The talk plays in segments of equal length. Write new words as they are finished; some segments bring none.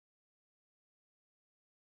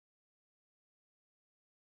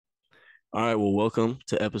All right, well, welcome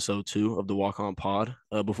to episode 2 of the Walk On Pod.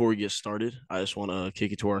 Before we get started, I just want to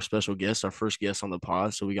kick it to our special guest, our first guest on the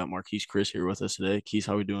pod. So we got Marquese Chriss here with us today. Keith,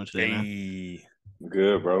 how we doing today, man? Hey,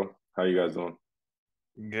 Good, bro. How you guys doing?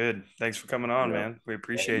 good. Thanks for coming on, Yeah. man. We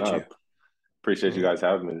appreciate No, you. appreciate you Yeah, guys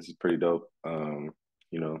having me. This is pretty dope.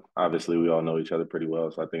 Obviously we all know each other pretty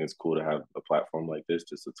well, so I think it's cool to have a platform like this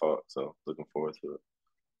just to talk. So looking forward to it.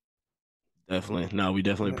 definitely. No, we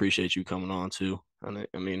definitely appreciate you coming on too. And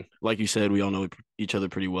I mean, like you said, we all know each other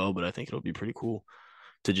pretty well, but I think it'll be pretty cool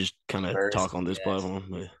to just kind of talk First, on this yes, platform.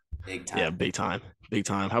 But big yeah, time. big time, big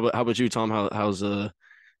time. How about you, Tom? How's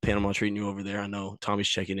Panama treating you over there? I know Tommy's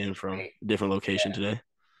checking in from Great. a different location Yeah, today.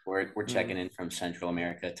 we're Mm. checking in from Central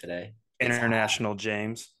America today. It's hot. International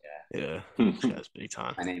James. Yeah, Yeah, that's big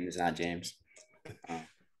time. my name is not James. Um,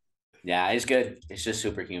 yeah, it's good. It's just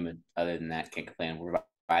super humid. Other than that, can't complain. We're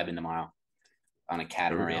vibing tomorrow on a There we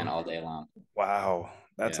catamaran go. all day long. Wow,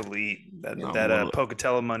 that's Yeah, elite. That No, that more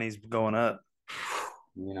Pocatello money's going up.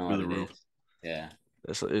 you know through what the it roof. is. Yeah,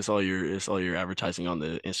 It's all your advertising on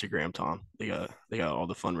the Instagram, Tom. They got all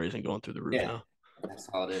the fundraising going through the roof yeah, now. that's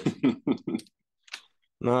all it is.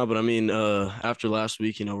 No, but I mean, after last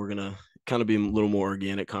week, we're gonna kind of be a little more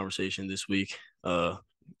organic conversation this week.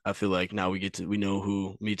 I feel like now we know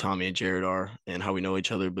who me, Tommy, and Jared are and how we know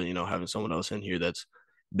each other, but having someone else in here that's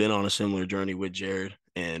been on a similar journey with Jared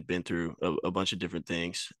and been through a bunch of different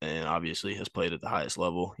things and obviously has played at the highest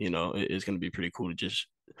level, it's gonna be pretty cool to just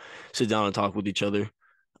sit down and talk with each other.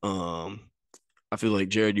 Um, I feel like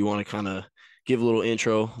Jared, you want to kind of give a little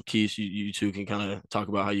intro. Keith, you two can kind of talk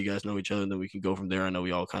about how you guys know each other, and then we can go from there. I know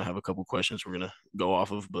we all kind of have a couple questions we're gonna go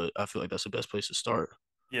off of, but I feel like that's the best place to start.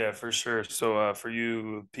 Yeah, for sure. So, for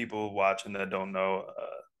you people watching that don't know,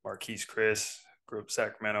 Marquese Chriss grew up in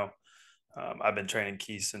Sacramento. I've been training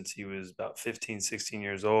Keith since he was about 15, 16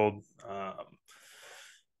 years old.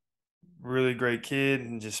 Really great kid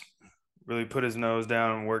and just really put his nose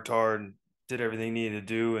down and worked hard and did everything he needed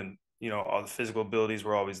to do. And, all the physical abilities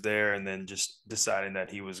were always there. And then just deciding that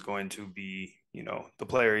he was going to be, the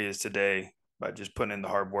player he is today by just putting in the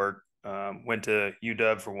hard work. Went to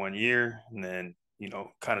UW for 1 year and then,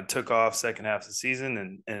 kind of took off second half of the season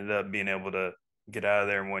and ended up being able to get out of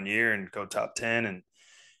there in 1 year and go top 10. And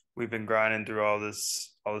we've been grinding through all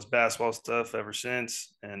this basketball stuff ever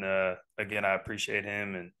since. And again, I appreciate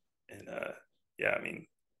him and yeah, I mean,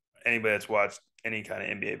 anybody that's watched any kind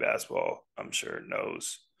of NBA basketball, I'm sure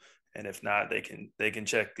knows. And if not, they can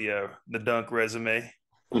check the dunk resume.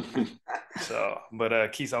 So,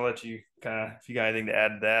 but Keith, I'll let you kind of if you got anything to add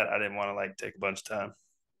to that. I didn't want to like take a bunch of time.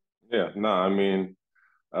 Yeah,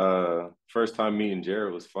 no, first time meeting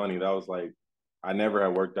Jared was funny. That was like I never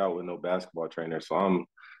had worked out with no basketball trainer, so I'm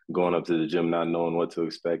going up to the gym not knowing what to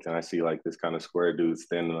expect, and I see like this kind of square dude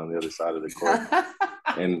standing on the other side of the court.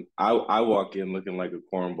 And I walk in looking like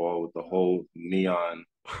a cornball with the whole neon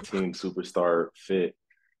team superstar fit.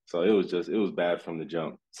 So it was bad from the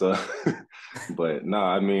jump. So, but no,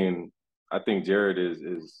 I think Jared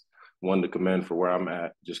is one to commend for where I'm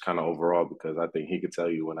at, just kind of overall, because I think he could tell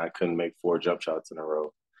you when I couldn't make four jump shots in a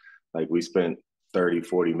row. Like we spent 30,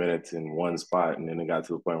 40 minutes in one spot, and then it got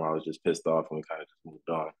to the point where I was just pissed off and we kind of just moved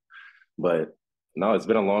on. But no, it's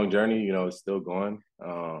been a long journey. It's still going.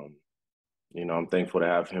 I'm thankful to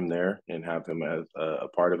have him there and have him as a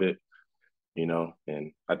part of it,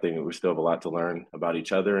 and I think we still have a lot to learn about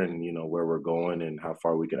each other and, where we're going and how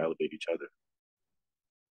far we can elevate each other.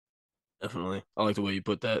 Definitely, I like the way you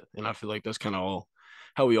put that, and I feel like that's kind of all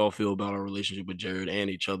how we all feel about our relationship with Jared and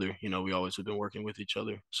each other. We always have been working with each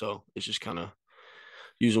other, so it's just kind of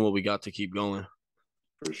using what we got to keep going.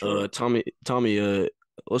 For sure. Tommy,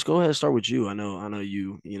 let's go ahead and start with you. I know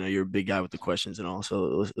you're a big guy with the questions and all,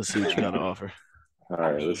 so let's see what you got to offer. All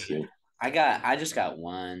I right, let's mean, see. I just got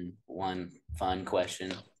one fun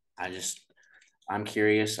question. I'm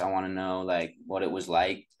curious. I want to know like what it was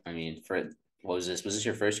like. I mean, for what was this? Was this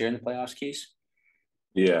your first year in the playoffs, Keys?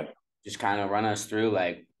 Yeah. Just kind of run us through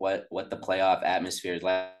like what the playoff atmosphere is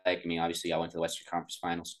like. I mean, obviously, I went to the Western Conference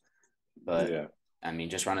Finals, but Yeah. I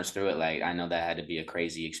mean, just run us through it. Like, I know that had to be a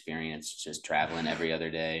crazy experience, just traveling every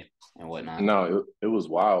other day and whatnot. No, it was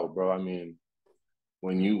wild, bro.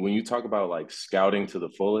 When you talk about like scouting to the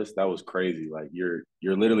fullest, that was crazy. Like you're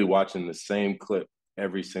literally watching the same clip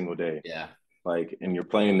every single day. Yeah, Like, and you're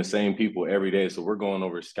playing the same people every day. So we're going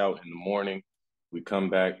over scout in the morning. We come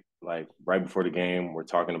back like right before the game. We're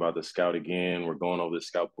talking about the scout again. We're going over the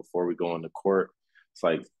scout before we go on the court. It's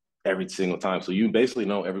like every single time. So you basically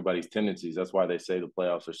know everybody's tendencies. That's why they say the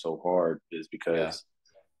playoffs are so hard, is yeah, because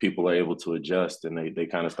people are able to adjust and they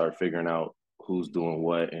kind of start figuring out who's doing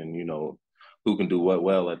what and, who can do what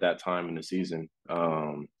well at that time in the season.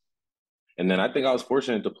 And then I think I was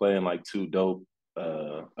fortunate to play in like two dope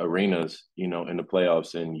arenas, you know, in the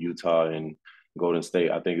playoffs in Utah and Golden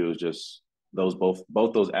State. I think it was just those both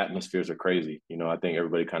those atmospheres are crazy. You know, I think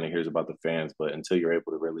everybody kind of hears about the fans, but until you're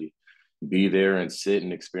able to really be there and sit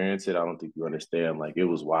and experience it, I don't think you understand. Like it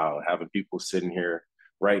was wild having people sitting here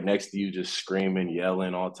right next to you, just screaming,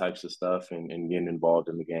 yelling, all types of stuff, and getting involved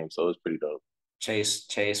in the game. So it was pretty dope.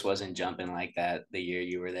 Chase wasn't jumping like that the year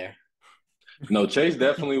you were there. No, Chase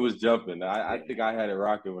definitely was jumping. I think I had it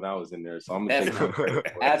rocking when I was in there, so I'm gonna take some credit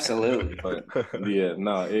for it. Absolutely. But yeah,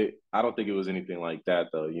 no, I don't think it was anything like that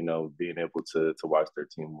though. You know, being able to watch their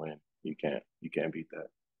team win, you can't beat that.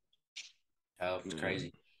 Oh, it's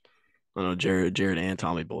crazy. I know Jared and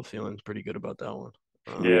Tommy both feeling pretty good about that one.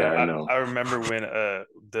 Yeah, I know. I remember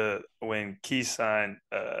when Key signed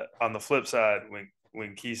on the flip side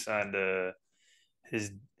when Key signed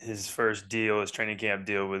his first deal, his training camp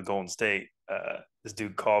deal with Golden State. This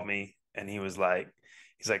dude called me and he's like,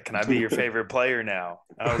 "Can I be your favorite player now?"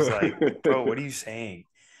 I was like, "Bro, what are you saying?"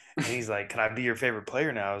 And he's like, "Can I be your favorite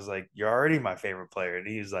player now?" I was like, "You're already my favorite player." And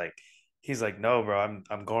he's like, "No, bro,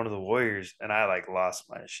 I'm going to the Warriors." And I like lost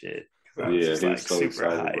my shit. I was just he like was so super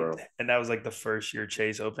excited, hyped. bro. And that was like the first year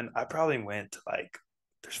Chase opened. I probably went to like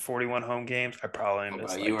there's 41 home games. I probably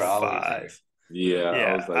missed you like were always 5. there.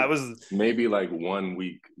 Yeah, I was was maybe like 1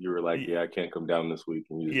 week. You were like, "Yeah, I can't come down this week,"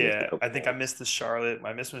 and you just missed a couple. I think I missed the Charlotte.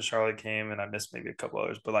 I missed when Charlotte came, and I missed maybe a couple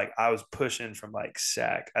others. But like I was pushing from like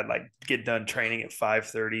sack. I'd like get done training at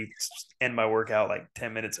 5:30, end my workout like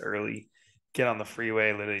 10 minutes early, get on the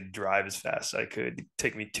freeway, literally drive as fast as I could. It'd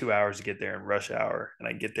take me 2 hours to get there in rush hour, and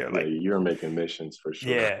I get there like you're making missions for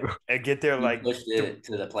sure. yeah, I get there You like pushed it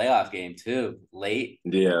to the playoff game too, late.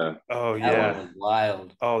 Yeah. oh That yeah, one was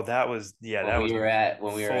wild. oh that was When we were at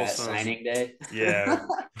Folsom's. signing day. Yeah,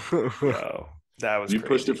 bro, that was You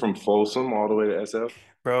pushed crazy. it from Folsom all the way to SF?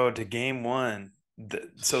 Bro, to game one.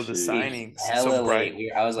 So the Jeez. signings, Hella so bright.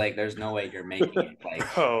 late. I was like, "There's no way you're making it."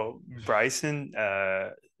 Like, Bro, Bryson,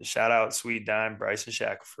 shout out Sweet Dime, Bryson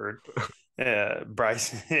Shackelford.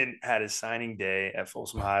 Bryson had his signing day at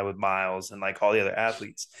Folsom High with Miles and like all the other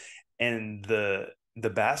athletes. And the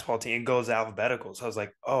basketball team goes alphabetical. So I was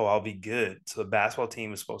like, oh, I'll be good. So the basketball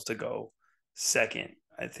team was supposed to go second.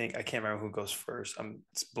 I think I can't remember who goes first.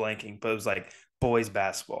 It's blanking, but it was like boys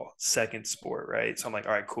basketball, second sport, right? So I'm like,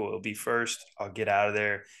 all right, cool. It'll be first. I'll get out of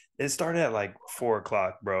there. It started at like 4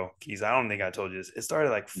 o'clock, bro. Keys, I don't think I told you this. It started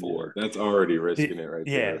at like 4. Yeah, that's already risking it right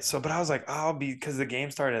there. Yeah. So, but I was like, I'll be because the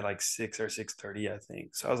game started at like 6 or 6:30, I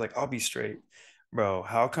think. So I was like, I'll be straight, bro.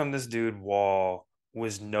 How come this dude Wall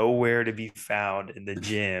was nowhere to be found in the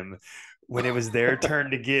gym when it was their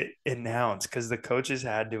turn to get announced? Because the coaches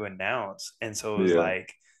had to announce, and so it was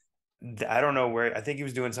like, I don't know where. I think he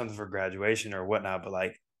was doing something for graduation or whatnot. But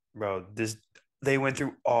like, bro, they went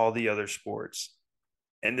through all the other sports.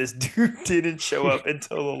 And this dude didn't show up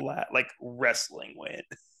until the like wrestling went.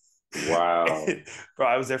 Wow. Bro,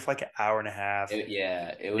 I was there for like an hour and a half. It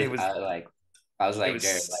was I was like,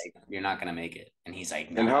 Jared, like, you're not gonna make it. And he's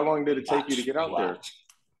like, no. And how long did it take you to get out there?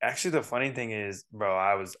 Actually, the funny thing is, bro,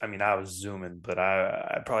 I was zooming, but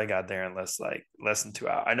I probably got there in less than 2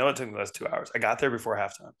 hours. I know it took me less than 2 hours. I got there before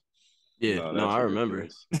halftime. Yeah, no, I remember.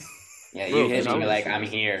 Yeah, you hit me like, I'm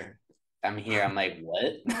here. I'm like,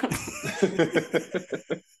 what?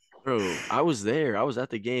 Bro, I was there. I was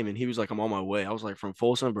at the game, and he was like, "I'm on my way." I was like, "From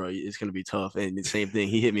Folsom, bro, it's gonna be tough." And the same thing,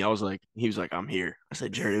 he hit me. He was like, "I'm here." I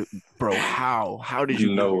said, "Jared, bro, how? How did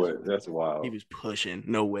you know it? That's wild." He was pushing.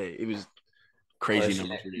 No way. It was crazy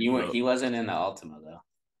numbers. He wasn't in the Ultima though.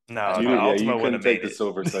 No, you couldn't take the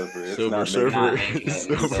Silver Surfer. It's Silver Surfer.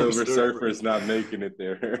 Silver Surfer is not making it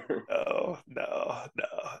there. No.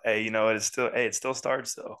 Hey, you know it still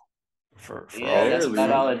starts though. For that's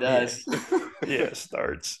about all it does. Yeah, it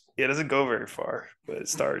starts. Yeah, it doesn't go very far, but it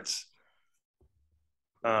starts.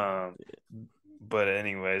 But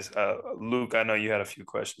anyways, Luke, I know you had a few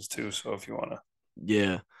questions too, so if you wanna.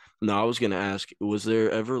 Yeah. No, I was gonna ask, was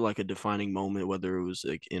there ever like a defining moment, whether it was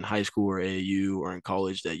like in high school or AAU or in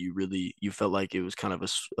college, that you felt like it was kind of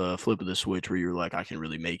a flip of the switch where you're like, I can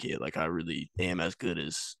really make it, like I really am as good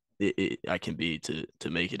as I can be to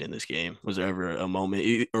make it in this game? Was there ever a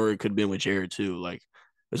moment, or it could have been with Jared too? Like,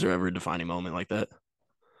 was there ever a defining moment like that?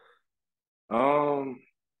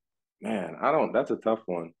 Man, I don't. That's a tough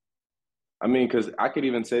one. I mean, because I could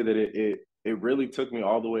even say that it really took me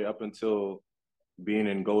all the way up until being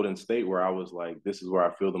in Golden State, where I was like, this is where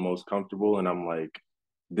I feel the most comfortable, and I'm like,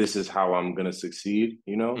 this is how I'm gonna succeed.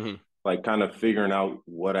 You know, like kind of figuring out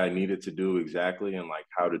what I needed to do exactly and like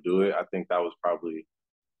how to do it. I think that was probably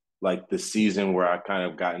like the season where I kind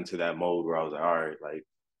of got into that mode where I was like, all right, like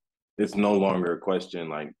it's no longer a question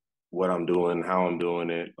like what I'm doing, how I'm doing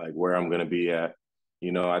it, like where I'm gonna be at.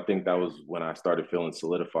 I think that was when I started feeling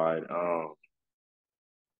solidified.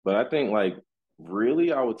 But I think like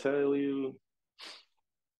really, I would tell you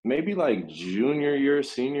maybe like junior year,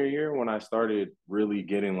 senior year, when I started really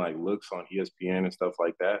getting like looks on ESPN and stuff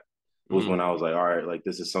like that, was when I was like, all right, like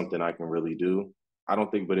this is something I can really do.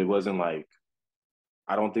 But it wasn't like,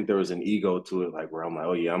 I don't think there was an ego to it, like where I'm like,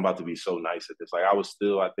 oh yeah, I'm about to be so nice at this. Like I was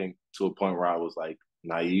still, I think, to a point where I was like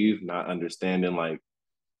naive, not understanding like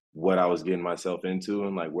what I was getting myself into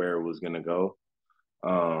and like where it was gonna go.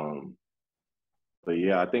 But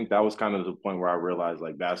yeah, I think that was kind of the point where I realized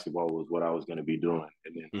like basketball was what I was going to be doing.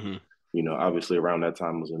 And then, obviously around that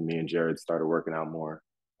time was when me and Jared started working out more,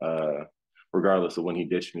 regardless of when he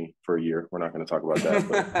ditched me for a year. We're not going to talk about that.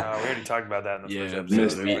 But we already talked about that in the first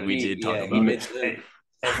episode. episode. We did talk about it. Hey,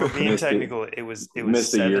 if we're being technical, it was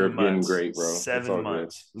missed 7 a year months. of getting great, bro. 7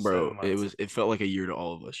 months. Bro, it felt like a year to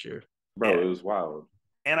all of us here. Bro, it was wild.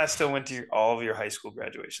 And I still went to all of your high school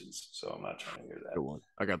graduations, so I'm not trying to hear that. Good one.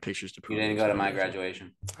 I got pictures to prove. You didn't go to my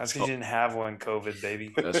graduation. That's because you didn't have one, COVID,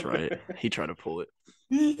 baby. That's right. He tried to pull it.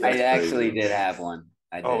 I actually did have one.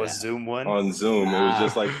 A Zoom one? On Zoom. It was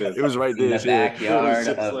just like this. It was right there. In the backyard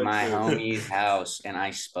of my homie's house, and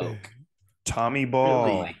I spoke. Tommy Ball.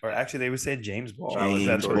 Really? Or actually, they would say James Ball.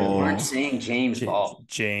 James Ball. You weren't saying James Ball.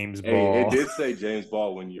 James Ball. Hey, it did say James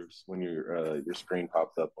Ball when your screen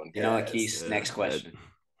popped up on. You know what, Keith? Next question.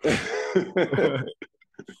 All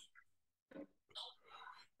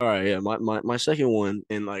right, yeah. My second one,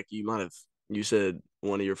 and like you said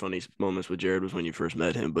one of your funniest moments with Jared was when you first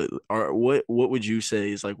met him, but what would you say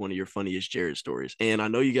is like one of your funniest Jared stories? And I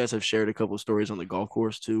know you guys have shared a couple of stories on the golf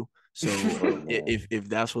course too. So if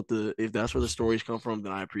that's where the stories come from,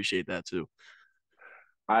 then I appreciate that too.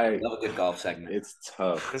 I love a good golf segment. It's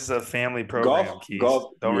tough. This is a family program.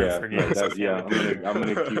 Golf. Don't forget. I'm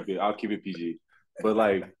gonna keep it. I'll keep it PG. But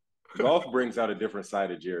like golf brings out a different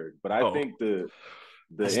side of Jared. But I think the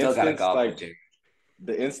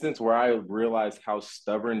instance where I realized how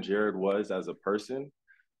stubborn Jared was as a person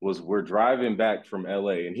was we're driving back from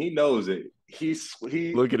LA and he knows it. He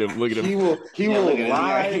look at him. He will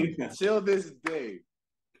lie till this day.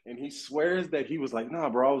 And he swears that he was like, nah,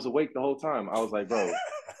 bro, I was awake the whole time. I was like, bro.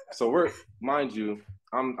 So mind you,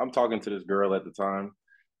 I'm talking to this girl at the time.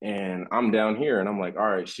 And I'm down here and I'm like, all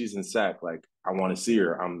right, she's in SAC. Like, I want to see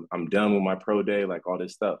her. I'm done with my pro day, like all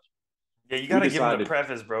this stuff. Yeah, you got to give him the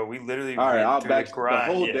preface, bro. We literally I'll back the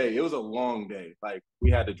whole day. It was a long day. Like, we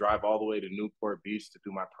had to drive all the way to Newport Beach to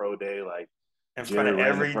do my pro day. Like, in front of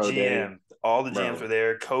every GM. All the GMs were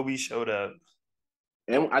there. Kobe showed up.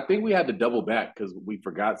 And I think we had to double back because we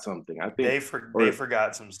forgot something. I think they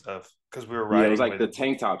forgot some stuff because we were riding. Yeah, it was like the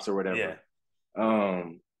tank tops or whatever. Yeah.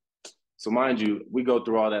 So mind you, we go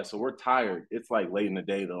through all that. So we're tired. It's like late in the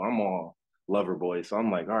day though. I'm all lover boy. So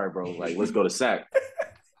I'm like, all right, bro, like let's go to SAC.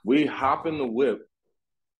 We hop in the whip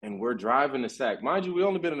and we're driving to SAC. Mind you, we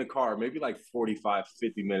only been in the car maybe like 45,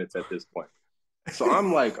 50 minutes at this point. So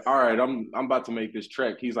I'm like, all right, I'm about to make this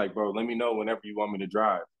trek. He's like, bro, let me know whenever you want me to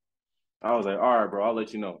drive. I was like, all right, bro, I'll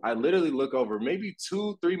let you know. I literally look over, maybe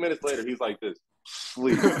 2-3 minutes later, he's like this,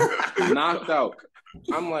 sleep, knocked out.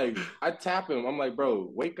 I'm like, I tap him. I'm like, bro,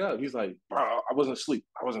 wake up. He's like, bro, I wasn't asleep.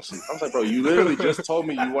 I was like, bro, you literally just told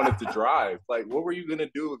me you wanted to drive. Like, what were you going to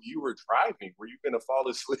do if you were driving? Were you going to fall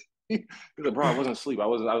asleep? He's like, bro, I wasn't asleep. I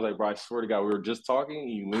was like, bro, I swear to God, we were just talking and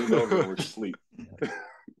you leaned over and were asleep.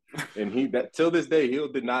 And till this day,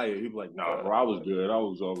 he'll deny it. He'll be like, nah, bro, I was good. I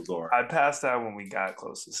was all right. I passed out when we got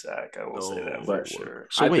close to SAC. I will say that for sure.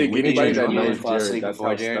 So I think anybody that knows Jared, that's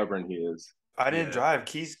how stubborn he is. I didn't drive.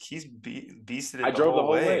 Keys beasted it. I drove the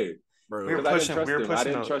whole way. Bro. We were pushing. I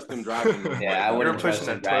didn't trust him driving. Yeah, I wouldn't trust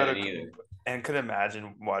him driving either. And could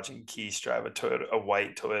imagine watching Keys drive a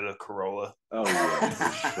white Toyota Corolla. Oh yeah,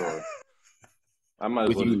 for sure. I might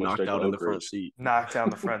with you knocked out in the front seat. Knocked out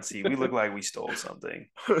in the front seat. We looked like we stole something.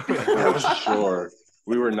 That was sure.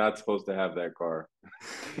 We were not supposed to have that car.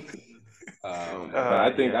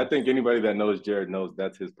 I think anybody that knows Jared knows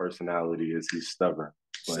that's his personality. Is he's stubborn.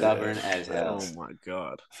 Stubborn as hell. Oh my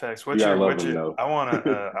God. Facts. I want to know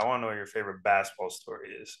what your favorite basketball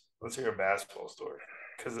story is. Let's hear a basketball story.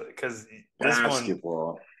 Because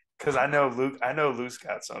basketball. Because I know Luke's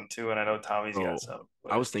got some too, and I know Tommy's got some.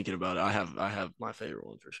 I was thinking about it. I have my favorite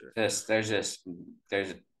one for sure. There's just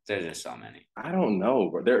so many. I don't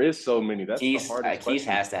know, bro. There is so many. That's the hardest question. Keith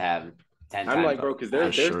has to have 10 I'm like, bro, because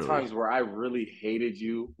there's times where I really hated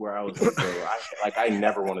you, where I was like, bro, I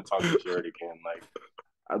never want to talk to Jared again. Like,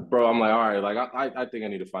 bro, I'm like, all right, like I think I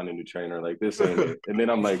need to find a new trainer. Like, this ain't it. And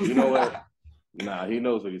then I'm like, you know what? Nah, he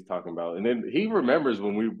knows what he's talking about. And then he remembers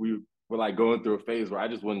when we were like going through a phase where I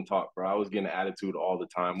just wouldn't talk, bro. I was getting an attitude all the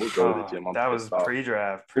time. We'll go to the gym. I'm that was pissed off.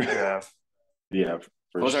 pre-draft. Yeah,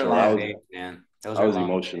 for Those are sure. long days, man. Those I are was long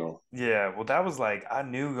emotional. Yeah, well, that was like I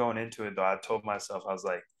knew going into it though. I told myself I was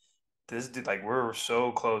like, this dude, like we're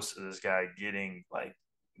so close to this guy getting like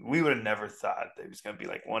we would have never thought that he was gonna be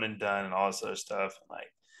like one and done and all this other stuff.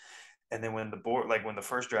 And then when the board, like when the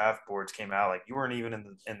first draft boards came out, like you weren't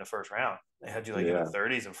even in the first round. They had you like in the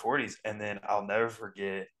 30s and 40s. And then I'll never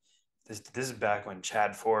forget this. This is back when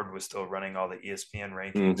Chad Ford was still running all the ESPN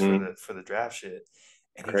rankings for the draft shit.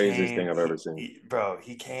 And Craziest thing I've ever seen. Bro,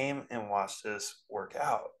 he came and watched us work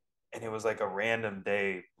out. And it was like a random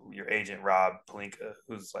day. Your agent, Rob Palinka,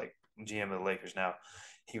 who's like GM of the Lakers now,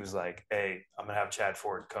 he was like, hey, I'm going to have Chad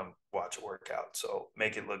Ford come watch a workout. So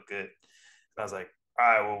make it look good. And I was like, all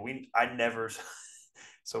right, well, I never.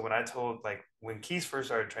 So when I told, like, when Keith first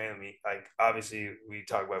started training me, like, obviously we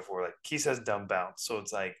talked about before, like, Keith has dumb bounce. So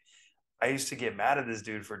it's like, I used to get mad at this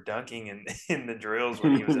dude for dunking in the drills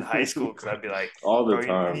when he was in high school because I'd be like, all the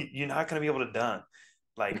time, you're not going to be able to dunk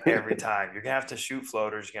like every time. You're going to have to shoot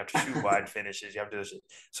floaters. You have to shoot wide finishes. You have to do this.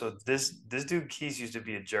 So this dude Keith used to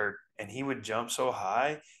be a jerk, and he would jump so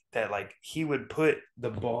high that like he would put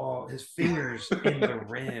the ball, his fingers in the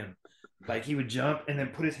rim. Like he would jump and then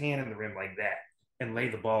put his hand in the rim like that and lay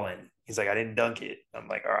the ball in. He's like, I didn't dunk it. I'm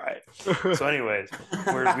like, all right. So, anyways,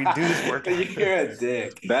 we do this workout. You're a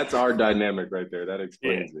dick. That's our dynamic right there. That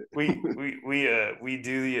explains it. We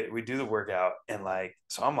do the workout, and like,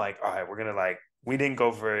 so I'm like, all right, we're gonna like, we didn't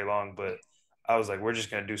go for very long, but I was like, we're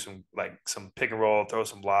just gonna do some pick and roll, throw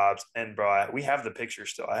some lobs, and bro, we have the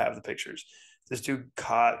pictures still. I have the pictures. This dude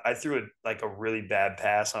I threw a really bad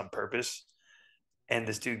pass on purpose. And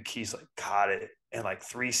this dude Keys like caught it and like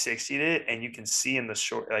 360'd it, and you can see in the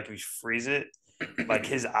short, like we freeze it, like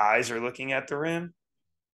his eyes are looking at the rim,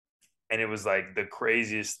 and it was like the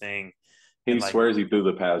craziest thing. He and, like, swears he threw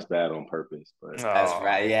the pass bad on purpose, but that's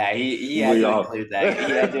right. Yeah, he had to include that.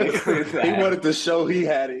 He had to include that. He wanted to show he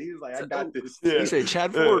had it. He was like, I got this. Yeah. He said,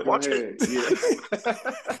 Chad Ford, watch it.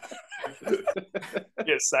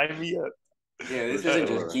 Yeah, sign me up. Yeah, this isn't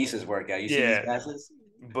just Keith's workout. You see these passes?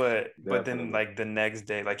 But then like the next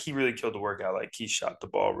day, like he really killed the workout. Like he shot the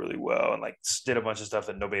ball really well and like did a bunch of stuff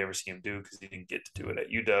that nobody ever seen him do because he didn't get to do it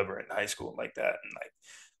at UW or in high school and like that. And like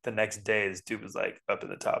the next day, this dude was like up in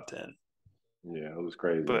the top 10. Yeah, it was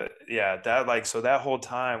crazy. But yeah, that like so that whole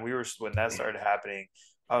time when that started happening,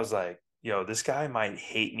 I was like, yo, this guy might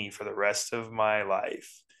hate me for the rest of my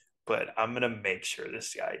life, but I'm gonna make sure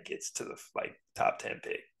this guy gets to the like top 10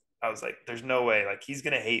 pick. I was like, there's no way, like he's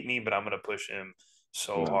gonna hate me, but I'm gonna push him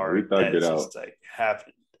so hard that it's just like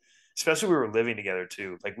happened. Especially we were living together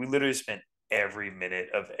too. Like we literally spent every minute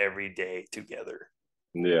of every day together.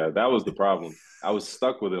 Yeah, that was the problem. I was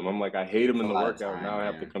stuck with him. I'm like, I hate him in the workout. Time, now I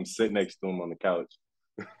have to come sit next to him on the couch.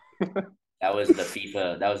 That was the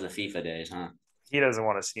FIFA days, huh? He doesn't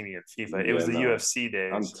want to see me in FIFA. It was the UFC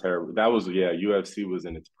days. I'm terrible. That was UFC was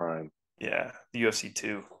in its prime. Yeah, the UFC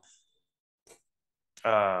 2.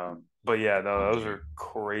 But yeah, no, those are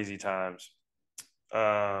crazy times.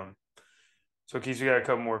 So Keith, we got a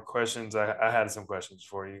couple more questions. I had some questions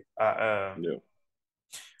for you. Yeah.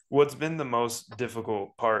 What's been the most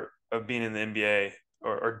difficult part of being in the NBA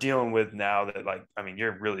or dealing with now that, like, I mean,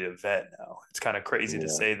 you're really a vet now. It's kind of crazy to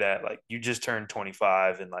say that, like, you just turned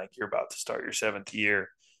 25 and like you're about to start your 7th year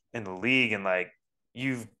in the league, and like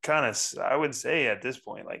you've kind of, I would say at this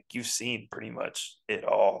point, like you've seen pretty much it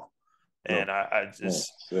all. And I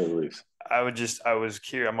was curious.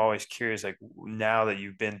 I'm always curious, like now that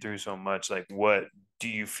you've been through so much, like what do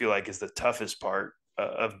you feel like is the toughest part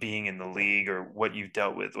of being in the league, or what you've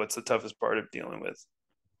dealt with? What's the toughest part of dealing with?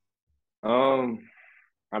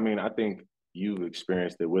 I mean, I think you've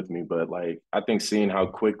experienced it with me, but like I think seeing how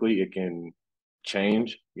quickly it can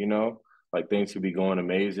change, like things could be going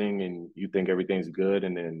amazing and you think everything's good,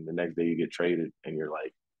 and then the next day you get traded and you're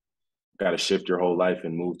like, got to shift your whole life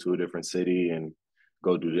and move to a different city and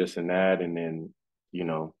go do this and that, and then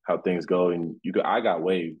how things go, and I got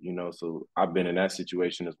waived, so I've been in that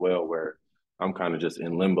situation as well where I'm kind of just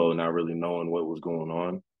in limbo, not really knowing what was going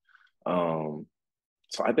on.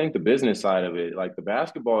 So I think the business side of it, like the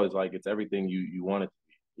basketball is like it's everything you want it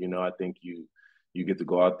to be. I think you get to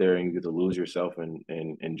go out there and you get to lose yourself and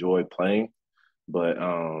enjoy playing, but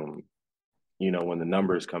when the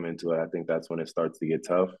numbers come into it, I think that's when it starts to get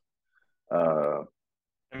tough.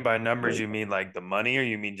 And by numbers, you mean like the money, or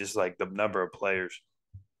you mean just like the number of players?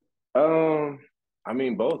 I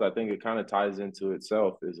mean both. I think it kind of ties into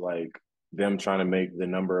itself, is like them trying to make the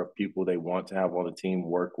number of people they want to have on the team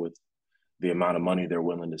work with the amount of money they're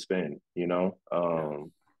willing to spend,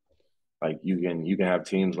 Like you can have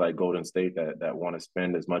teams like Golden State that want to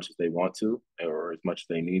spend as much as they want to or as much as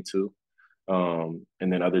they need to. And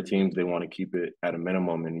then other teams, they want to keep it at a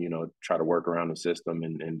minimum and, try to work around the system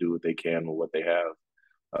and do what they can with what they have.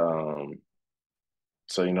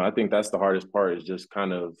 So, I think that's the hardest part is just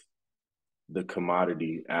kind of the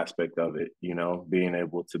commodity aspect of it, being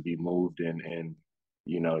able to be moved and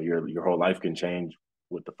your whole life can change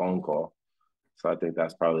with the phone call. So I think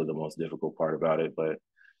that's probably the most difficult part about it. But,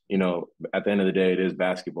 at the end of the day, it is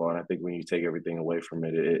basketball. And I think when you take everything away from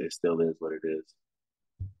it, it still is what it is.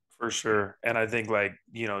 For sure. And I think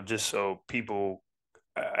just so people,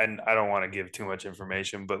 and I don't want to give too much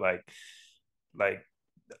information, but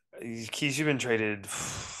Keys, you've been traded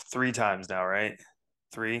 3 times now, right?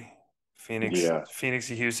 3. Yeah. Phoenix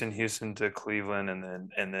to Houston, Houston to Cleveland,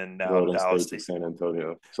 and then now Golden Dallas State to San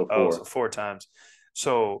Antonio. So 4. Oh, so 4 times.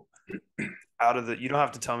 So out of you don't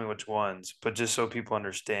have to tell me which ones, but just so people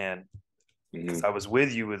understand, because I was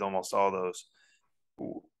with you with almost all those.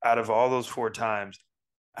 Out of all those 4 times,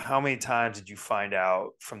 how many times did you find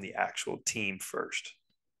out from the actual team first?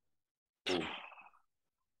 Ooh,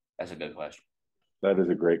 that's a good question. That is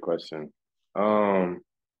a great question. Man.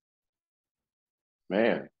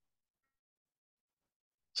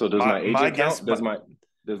 So does my agent count? Does my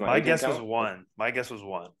agent guess count? was 1. My guess was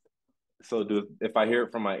 1. So if I hear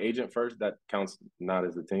it from my agent first, that counts not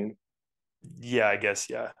as a team? Yeah, I guess,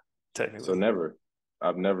 yeah. Technically. So never.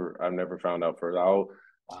 I've never found out first.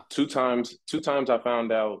 Two times I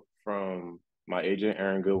found out from my agent,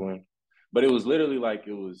 Aaron Goodwin. But it was literally like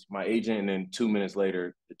it was my agent, and then 2 minutes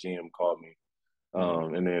later, the GM called me.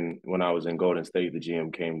 And then when I was in Golden State, the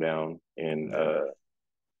GM came down, and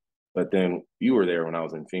but then you were there when I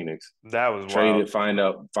was in Phoenix. That was traded.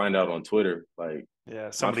 Wild. Find out on Twitter, like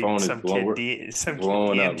my phone is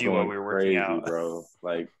blowing up, you while we were working crazy, out, bro.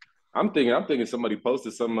 Like I'm thinking somebody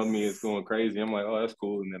posted something of me. It's going crazy. I'm like, oh, that's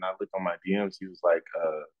cool. And then I looked on my DMs. He was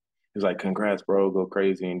like, congrats, bro, go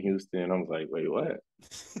crazy in Houston. I was like, wait, what?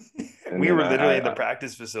 We were literally in the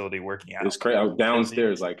practice facility working out. It's crazy. I was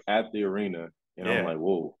downstairs, like at the arena, and yeah. I'm like,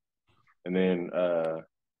 whoa. And then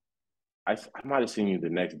I might have seen you the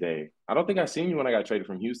next day. I don't think I seen you when I got traded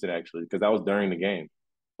from Houston, actually, because that was during the game,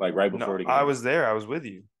 like right before the game. I was there. I was with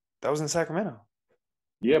you. That was in Sacramento.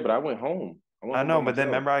 Yeah, but I went home. I know, but then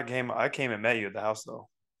remember I came and met you at the house though.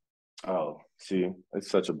 Oh, see, it's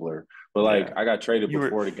such a blur. But like, I got traded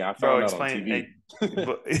before the game. I found out on TV.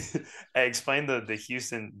 Explain the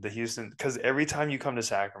Houston, because every time you come to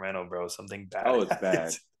Sacramento, bro, something bad. Oh, it's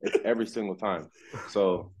bad. It's every single time.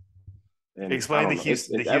 So, and explain the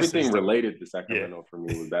Houston. It's everything related to Sacramento for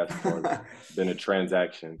me with basketball. It's been a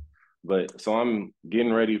transaction. But so I'm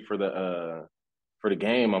getting ready for the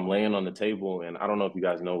game. I'm laying on the table, and I don't know if you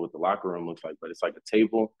guys know what the locker room looks like, but it's like a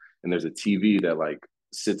table, and there's a TV that like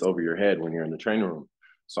sits over your head when you're in the training room.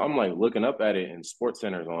 So I'm like looking up at it, and Sports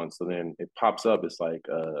Center's on. So then it pops up. It's like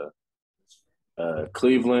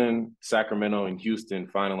Cleveland, Sacramento, and Houston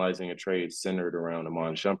finalizing a trade centered around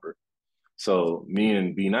Iman Shumpert. So me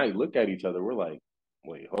and B Knight look at each other. We're like,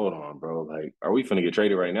 wait, hold on, bro. Like, are we finna get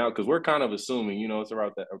traded right now? Because we're kind of assuming, it's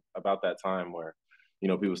about that time where,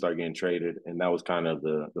 people start getting traded, and that was kind of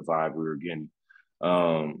the vibe we were getting.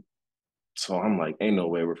 So I'm like, ain't no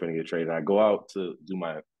way we're finna get traded. I go out to do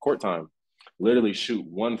my court time, literally shoot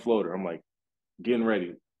one floater. I'm like, getting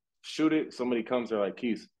ready, shoot it. Somebody comes, they're like,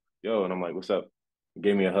 Keith, yo, and I'm like, what's up?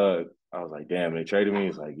 Gave me a hug. I was like, damn, they traded me.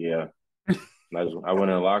 He's like, yeah. I went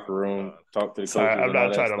in the locker room, talked to the coaches. I'm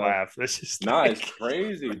not trying to laugh. It's just it's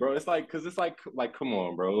crazy, bro. It's like, cause it's like, come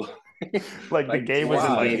on, bro. like the game was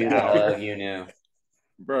in like an hour. You knew,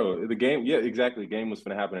 bro. The game, yeah, exactly. The game was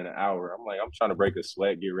gonna happen in an hour. I'm like, I'm trying to break a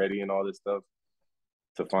sweat, get ready, and all this stuff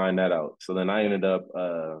to find that out. So then I ended up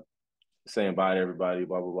saying bye to everybody,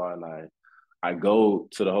 blah blah blah, and I go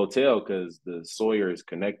to the hotel because the Sawyer is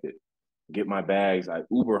connected. Get my bags. I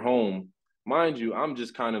Uber home. Mind you, I'm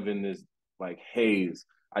just kind of in this like haze.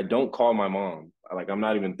 I don't call my mom. Like I'm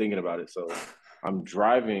not even thinking about it. So I'm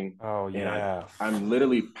driving. Oh yeah. And I'm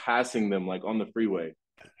literally passing them like on the freeway.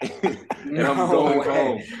 And I'm going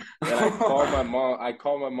home. And I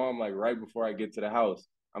call my mom like right before I get to the house.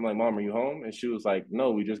 I'm like, Mom, are you home? And she was like, no,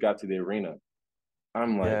 we just got to the arena.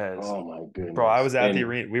 I'm like, oh my goodness. Bro, I was at the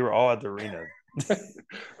arena. We were all at the arena.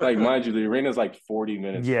 Like, mind you, the arena is like 40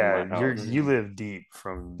 minutes from my house. You live deep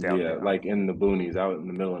from down there. Yeah, like in the boonies, out in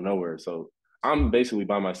the middle of nowhere. So I'm basically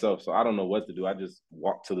by myself, so I don't know what to do. I just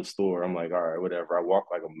walk to the store. I'm like, all right, whatever. I walk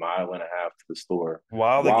like a mile and a half to the store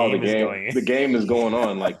while the game is going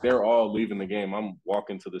on. Like they're all leaving the game. I'm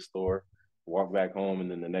walking to the store, walk back home, and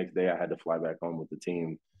then the next day I had to fly back home with the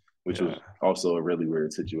team, which was also a really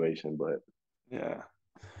weird situation. But yeah,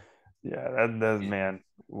 Yeah, that's man,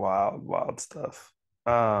 wild stuff.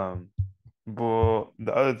 But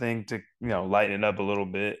the other thing to lighten it up a little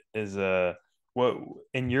bit is what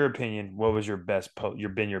in your opinion, what was your best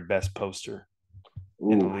poster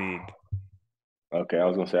in the Ooh. league? Okay, I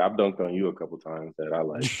was gonna say I've dunked on you a couple times that I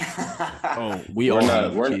like. Oh, we We're all not.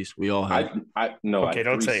 have, We're. Keys. We all have. I no. I Okay,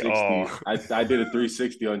 don't say 360. all. I did a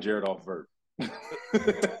 360 on Jared off vert.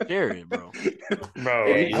 Jared, bro. Bro,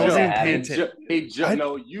 Yeah, He you I let wasn't that even jumped. paying happen. attention. He jumped. I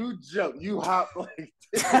No, you jumped. You hop like.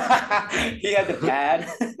 He had the pad.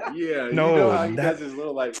 Yeah, you know no how he that does his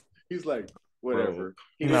little like. He's like Bro, whatever.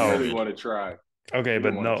 He didn't really no. Jared. want to try. Okay, He but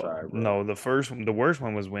didn't want to try, bro. the worst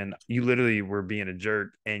one was when you literally were being a jerk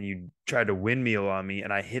and you tried to windmill on me,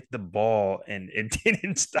 and I hit the ball and it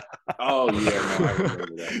didn't stop. Oh yeah, no, I remember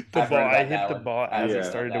that. The I've ball, heard I about hit that the one. ball I've as it heard Yeah, about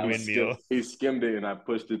started to that one. windmill. he skimmed it and I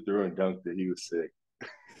pushed it through and dunked it. He was sick.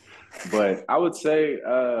 But I would say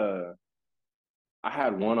I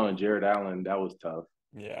had one on Jared Allen. That was tough.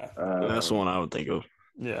 Yeah, That's the Um, one I would think of.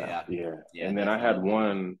 yeah. Yeah, yeah, yeah, and then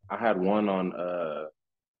definitely. I had one on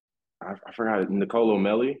I forgot Nicolo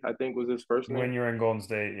Melli, I think was his first When name. you're in Golden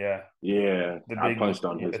State, yeah, Yeah, the I big punched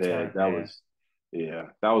on his head. return, yeah.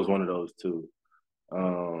 That was one of those too.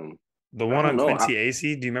 Um, The I one don't on know. Quincy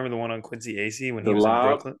AC. Do you remember the one on Quincy AC when he The was in lob,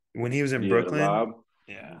 Brooklyn? When he was in yeah, the Brooklyn, lob,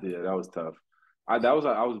 yeah. yeah, that was tough. I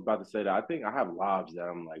was about to say that. I think I have lobs that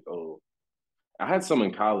I'm like, oh, I had some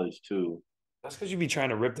in college too. That's because you be trying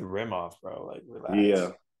to rip the rim off, bro. Like, relax. Yeah,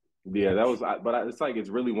 yeah, that was. It's like it's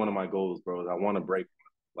really one of my goals, bro. Is I want to break.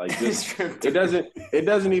 Like, just It's true. it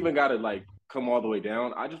doesn't even got to like come all the way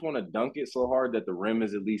down. I just want to dunk it so hard that the rim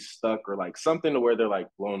is at least stuck or like something to where they're like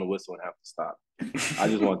blowing the whistle and have to stop. I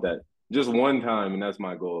just want that just one time, and that's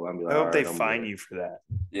my goal. I'll be I like, all hope they right, I'm fine good. you for that.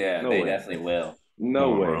 Yeah, No they way, definitely will. Come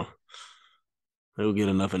no on, way, bro. He'll get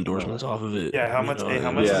enough no endorsements way. off of it. Yeah, how You much? know, Hey,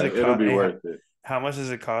 how much and does Yeah, it it'll cost? be Hey, worth it. how much does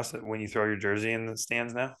it cost when you throw your jersey in the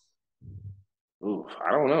stands now? Ooh,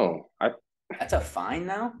 I don't know. That's a fine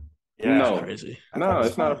now. it's Yeah, No, crazy. I thought it was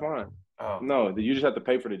it's not a fine. fine. Oh, No, you just have to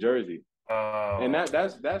pay for the jersey. And oh,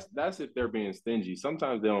 that's if they're being stingy.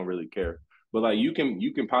 Sometimes they don't really care. But like you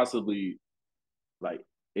can possibly like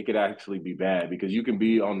it could actually be bad because you can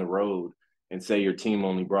be on the road and say your team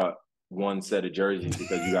only brought one set of jerseys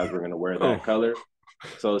because you guys were going to wear that Oh, color.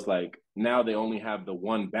 So it's like now they only have the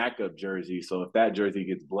one backup jersey. So if that jersey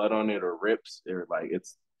gets blood on it or rips, or like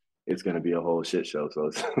it's going to be a whole shit show. So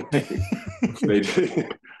it's like, they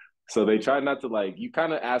so they try not to like you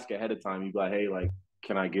kind of ask ahead of time. You be like, hey, like,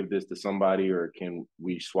 can I give this to somebody or can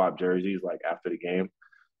we swap jerseys like after the game?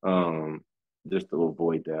 Um, just to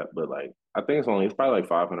avoid that. But like I think it's probably like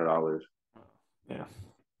 $500, yeah.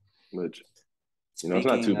 which it's not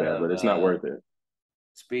Speaking too bad, of but it's not worth it.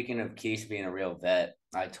 speaking of Keith being a real vet,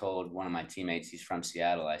 I told one of my teammates, he's from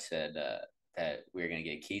Seattle. I said that we were gonna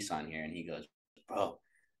get Keith on here, and he goes, "Bro,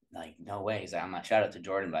 like no way." He's like, "I'm not." Shout out to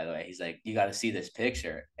Jordan, by the way. He's like, "You got to see this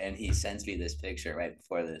picture," and he sends me this picture right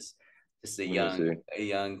before this. Just Let me see. a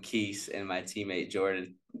young Keith and my teammate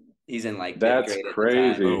Jordan. He's in like fifth That's grade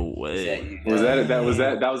at the time. crazy. no He's at way.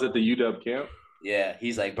 UW. That was at the UW camp? Yeah,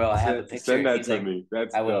 he's like, bro, I have a picture. Send that He's to like, me.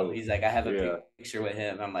 That's I will. dope. He's like, I have a Yeah. picture with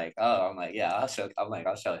him. I'm like, oh, I'm like, yeah, I'll show. I'm like,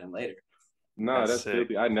 I'll show him later. No, That's that's sick.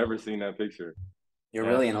 filthy. I never seen that picture. You're Yeah.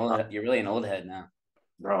 really an old. You're really an old head now.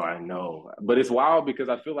 Bro, I know. But it's wild because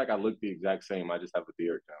I feel like I look the exact same. I just have a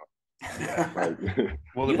beard now. Yeah. Like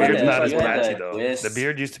Well, the You had beard's not as you had patchy the though. The twist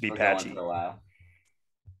beard used to be for going patchy. for a while.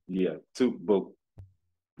 yeah, but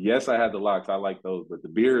yes, I had the locks. I like those, but the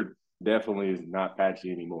beard definitely is not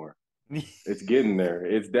patchy anymore. It's getting there.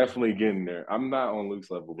 It's definitely getting there. I'm not on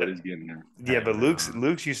Luke's level, but it's getting there. Yeah, but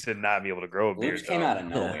Luke's used to not be able to grow a beard Luke's came though. out of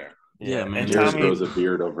Yeah. nowhere. Yeah, man. And Jared Tommy, grows a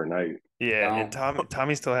beard overnight. yeah, and Don't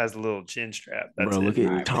Tommy still has the little chin strap. That's Bro, it. look at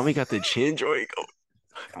Alright. Tommy got the chin joint.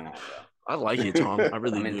 come on, bro. I like it, Tom. I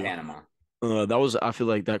really I'm in do. Panama. I feel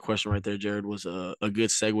like that question right there, Jared, was a good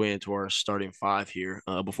segue into our starting five here.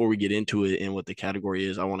 Before we get into it and what the category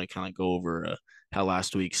is, I want to kind of go over how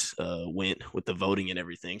last week's went with the voting and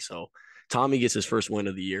everything. So Tommy gets his first win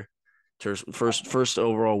of the year, first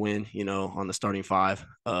overall win, on the starting five.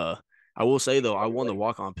 I will say though, I won the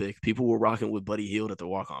walk-on pick. People were rocking with Buddy Hield at the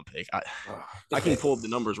walk-on pick. I can pull up the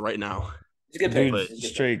numbers right now. It's a good pick. Dude, It's a good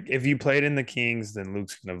straight. If you played in the Kings, then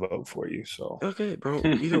Luke's gonna vote for you. So Okay, bro.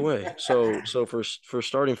 Either way. So for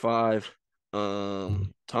starting five,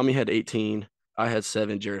 Tommy had 18. I had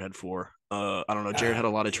 7. Jared had 4. I don't know. Jared had a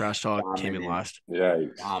lot of trash talk. Came in Dominant. last.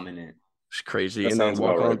 Yikes. Dominant. It's crazy. That And then sounds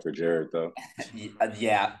about walk on. right for Jared, though.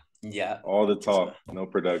 Yeah. Yeah. All the talk, no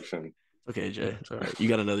production. Okay, Jay. It's all right. You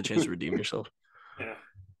got another chance to redeem yourself. yeah.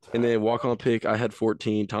 And then walk on pick. I had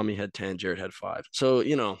 14. Tommy had 10. Jared had 5. So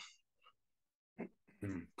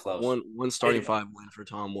Close. One starting five win for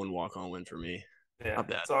Tom, one walk-on win for me. Yeah, Not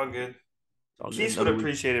bad. it's all good. It's all Keith good. would have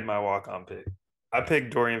appreciated my walk-on pick. I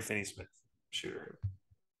picked Dorian Finney-Smith, shooter.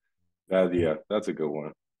 That's a good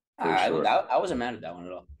one. Sure. I wasn't mad at that one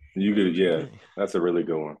at all. You could, yeah, that's a really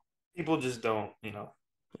good one. People just don't, They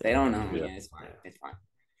don't know. Yeah. Yeah, it's fine. It's fine.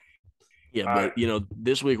 Yeah, All but right.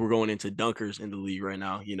 this week we're going into dunkers in the league right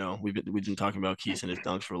now. We've been talking about Keith and his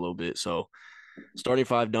dunks for a little bit. So starting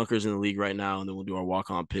five dunkers in the league right now, and then we'll do our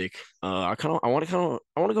walk-on pick. I want to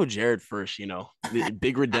go Jared first.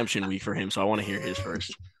 Big redemption week for him, so I want to hear his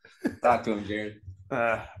first. Talk to him, Jared.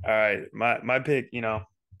 All right, my pick.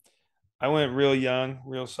 I went real young,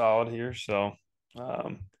 real solid here. So,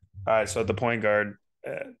 all right. So at the point guard,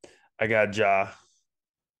 I got Ja,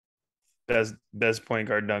 best point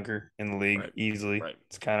guard dunker in the league, easily. Right.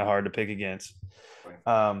 It's kind of hard to pick against.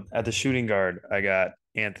 At the shooting guard, I got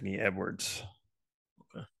Anthony Edwards.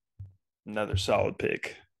 Okay. Another solid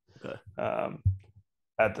pick. Okay.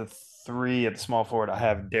 At the three, at the small forward, I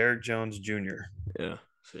have Derek Jones Jr. Yeah.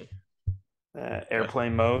 See.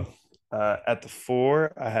 Airplane mode. At the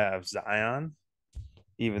four, I have Zion,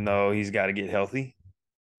 even though he's got to get healthy.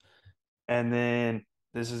 And then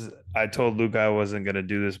I told Luke I wasn't going to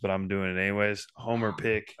do this, but I'm doing it anyways. Homer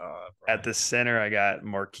pick. At the center, I got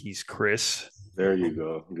Marquese Chriss. There you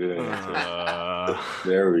go. Good answer.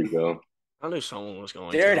 There we go. I knew someone was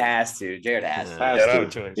going Jared to. has to. Jared has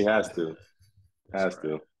to. He has to. Has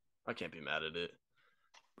to. I can't be mad at it.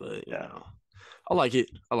 But, Yeah. I like it.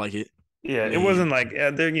 Yeah, it wasn't like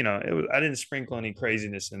there. It was. I didn't sprinkle any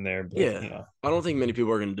craziness in there. But, Yeah, I don't think many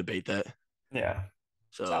people are going to debate that. Yeah.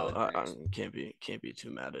 So I can't be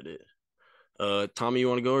too mad at it. Tommy, you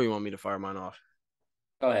want to go or you want me to fire mine off?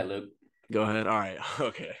 Go ahead, Luke. Go ahead. All right.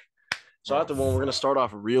 Okay. So at the one, we're gonna start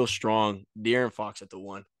off real strong. De'Aaron Fox at the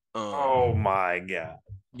one. Oh my God.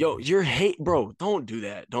 Yo, you're bro. Don't do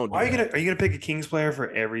that. Don't. Are you gonna pick a Kings player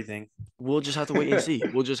for everything? We'll just have to wait and see.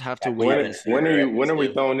 We'll just have to wait and see. When are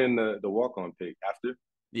we throwing in the walk-on pick after?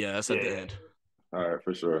 Yeah, that's at the end. All right,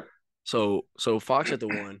 for sure. So Fox at the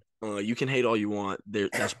one. You can hate all you want.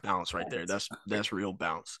 That's bounce right there. That's real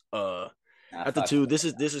bounce. At the two, this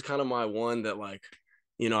is kind of my one that I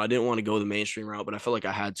didn't want to go the mainstream route, but I felt like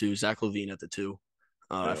I had to. Zach LaVine at the two.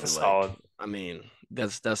 That's solid. I mean,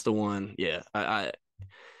 that's the one. Yeah,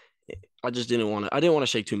 I just didn't want to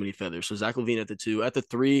shake too many feathers. So Zach LaVine at the two. At the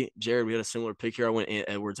three, Jared, we had a similar pick here. I went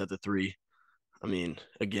Edwards at the three. I mean,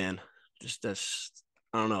 again,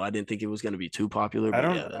 I don't know. I didn't think it was going to be too popular. But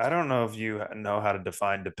I don't know if you know how to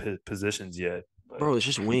define the positions yet. Bro, it's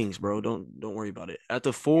just wings, bro. Don't worry about it. At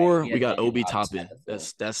the four, we got Obi Toppin.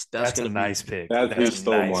 That's a nice pick. He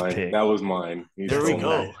stole mine. Pick. That was mine. There we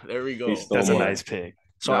go. That's a nice pick.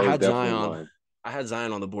 So I had Zion. I had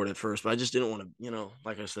Zion on the board at first, but I just didn't want to,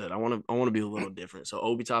 like I said, I want to be a little different. So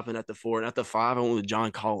Obi Toppin at the four, and at the five, I went with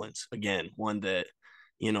John Collins again. One that,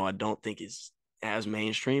 I don't think is as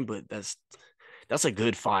mainstream, but that's a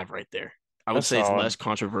good five right there. I would say it's less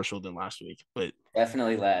controversial than last week, but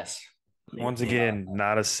definitely less. Once again,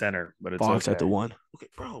 not a center, but it's Fox at the one. Okay,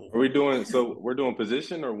 bro. Are we doing we're doing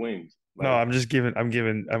position or wings? No, I'm just giving. I'm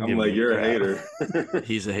like, you're a hater.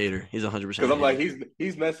 He's a hater. He's 100%. Because I'm like,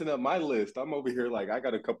 he's messing up my list. I'm over here like I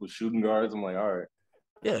got a couple of shooting guards. I'm like, all right.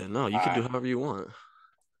 Yeah, no, you can do however you want.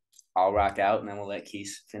 I'll rock out, and then we'll let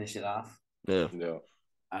Keith finish it off. Yeah.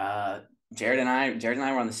 Jared and I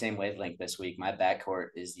were on the same wavelength this week. My backcourt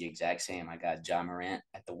is the exact same. I got Ja Morant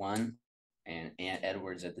at the one and Ant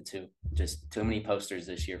Edwards at the two. Just too many posters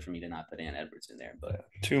this year for me to not put Ant Edwards in there. But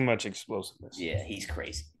too much explosiveness. Yeah, he's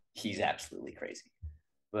crazy. He's absolutely crazy.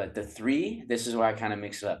 But the three, this is where I kind of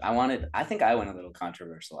mix it up. I think I went a little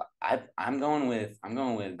controversial. I'm going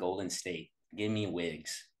with Golden State. Give me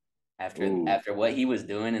Wiggs. After what he was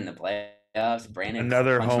doing in the playoffs, Brandon.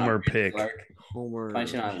 Another Homer pick.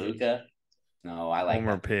 Punching on Luka. No, I like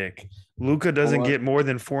Homer pick. Luka doesn't get more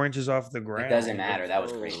than 4 inches off the ground. It doesn't matter. That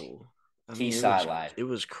was crazy. He sidelined. It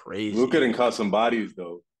was crazy. Luka didn't caught some bodies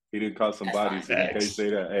though. He didn't caught some bodies. So you can't say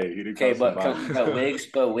that. Hey, he didn't. Okay,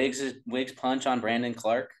 but Wiggs punch on Brandon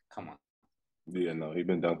Clark. Come on. Yeah, no, he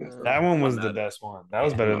been dunking. That one was the best one. That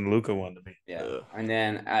was better than the Luka one to me. Yeah. And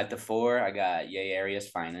then at the four, I got Yay Area's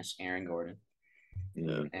finest, Aaron Gordon.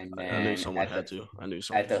 Yeah. And then I knew someone had to.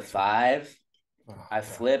 At the five, I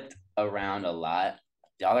flipped around a lot.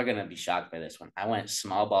 Y'all are gonna be shocked by this one. I went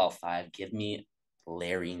small ball five. Give me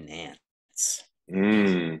Larry Nance.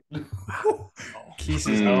 Keith's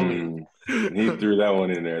homie. He threw that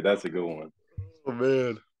one in there. That's a good one. Oh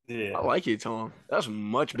man. Yeah. I like it, Tom. That's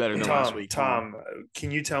much better than last week. Tom,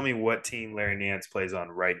 can you tell me what team Larry Nance plays on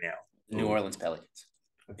right now? New Orleans Pelicans.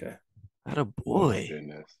 Okay. That a boy. Oh,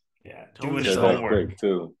 goodness. Yeah, Tell me doing to his Said shut that up. homework. quick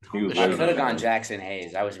too. He was I I waiting could on have gone that. Jackson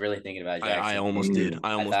Hayes. I was really thinking about I Jackson. almost did. I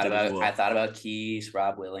I almost thought did as about well. I thought about Keys,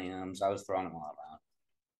 Rob Williams. I was throwing them all around.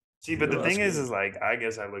 See, but Yo, the that's thing is good. like I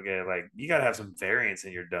guess I look at it like you gotta have some variance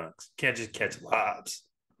in your dunks. You can't just catch lobs.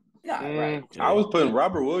 Yeah, right. I Okay. was putting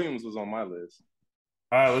Robert Williams was on my list.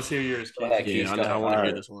 All right, let's hear yours, Go Keith. ahead, Yeah, Keys. Go I ahead. want to hear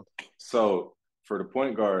Alright. this one. So for the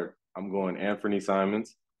point guard, I'm going Anthony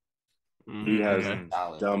Simons. He has Okay.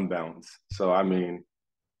 Solid. dumb bounce. So I mean,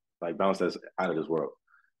 like bounce that's out of this world.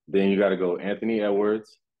 Then you got to go Anthony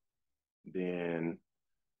Edwards. Then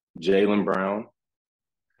Jaylen Brown.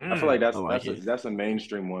 I feel like I like it. that's a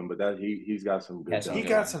mainstream one, but that he's got some good That's a He dunks. good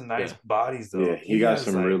got one. some nice Yeah. bodies though. Yeah, he got has,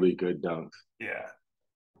 some like, really good dunks. yeah.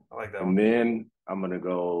 I like that And one. then I'm gonna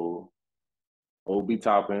go Obi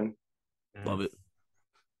Toppin, Love it.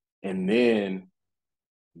 and then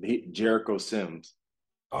Jericho Sims.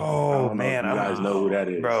 I Oh don't know if man, you guys know who that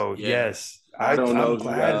is. bro, Yeah. yes. I don't know I'm if you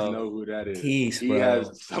guys glad. know who that is. Keys, He bro.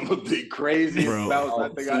 has some of the craziest Bro. bounce I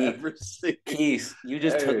Oh, think I ever seen. Keys, you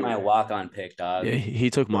just took Hey. my walk-on pick, dog. Yeah, he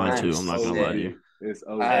took mine Bro, too. it's I'm not gonna lie to you. It's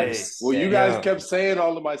OG. I'm Hey. Well, you sick. guys Yo. kept saying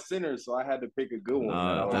all of my centers, so I had to pick a good one.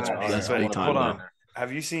 That's All right, big but time hold though. on.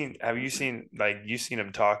 Have you seen like you seen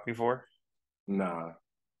him talk before? Nah.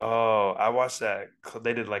 Oh, I watched that.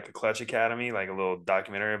 They did like a Clutch Academy, like a little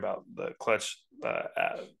documentary about the Clutch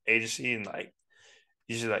agency, and like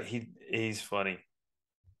he's just like he's funny.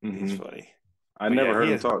 He's Mhm. funny. I But never yeah, heard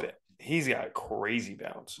him talk. he's got crazy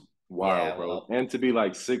bounce. Wow, Yeah, bro. well- And to be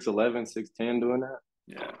like 6'11", 6'10", doing that?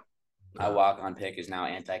 Yeah. My walk-on pick is now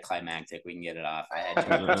anticlimactic. We can get it off. I had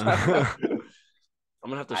I'm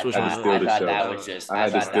gonna have to I switch had to mine. thought, steal I the thought show. that was just. I I had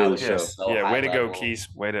to thought steal that the was show. just so Yeah, high way to go, level. Keys.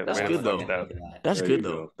 Way That's to good fuck though. it up. That's There good you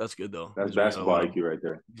though. go. That's good though. That's He's right. I basketball love him. IQ right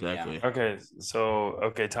there. Exactly. Okay,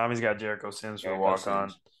 so Tommy's got Jericho Sims for Jericho walk on.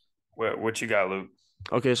 Sims. What you got, Luke?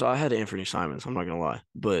 Okay, so I had Anthony Simons. I'm not gonna lie,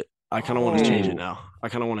 but I kind of want to change it Oh. now.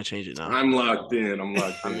 I'm locked in. I'm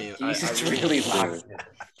locked I in. mean, He's I really locked in.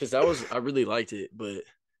 because I really liked it, but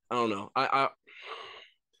I don't know.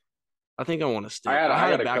 I think I want to stick. I had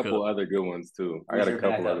got a a backup. couple other good ones too. I Who's got a your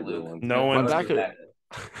couple backup, other good Luke? ones. No My one. Who's your backup,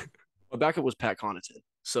 backup? my backup was Pat Connaughton.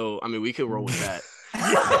 So I mean, we could roll with that.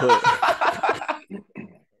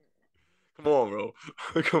 Come on, bro.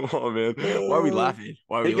 Come on, man. Why are we laughing?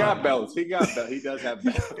 Why are He we got laughing? belts. He got belts. He does have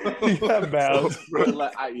belts. He got belts.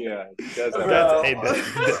 Yeah, he does have That's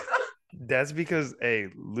belts. that's because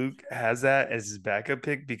Luke has that as his backup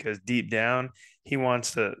pick because deep down he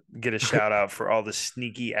wants to get a shout out for all the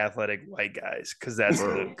sneaky athletic white guys because that's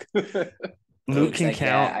Bro. Luke. Luke Luke's can like,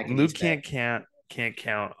 yeah, I count. can Luke respect. can't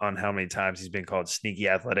count on how many times he's been called sneaky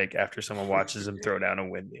athletic after someone watches him throw down a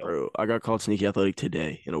windmill. Bro, I got called sneaky athletic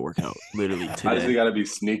today in a workout. Literally Why does he today. got to be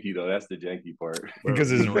sneaky though? That's the janky part. Bro,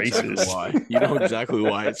 Because you it's know exactly racist. why. You know exactly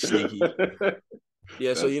why it's sneaky.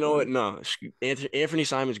 Yeah, so That's you know what? funny. No, Anthony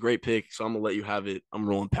Simon's great pick. So I'm gonna let you have it. I'm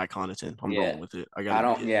rolling Pat Connaughton. I'm Yeah. rolling with it. I I got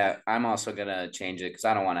don't. Yeah, I'm also gonna change it because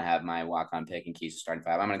I don't want to have my walk-on pick and Keys starting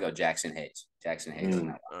five. I'm gonna go Jackson Hayes. Jackson Hayes is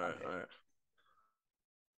my All walk-on pick. right.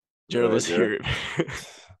 Jared, let's hear it.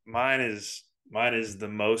 Mine is the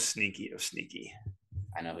most sneaky of sneaky.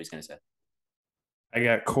 I know who he's gonna say. I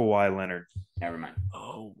got Kawhi Leonard. Never mind.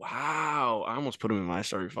 Oh wow! I almost put him in my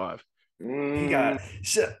starting five. He got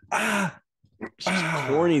It's just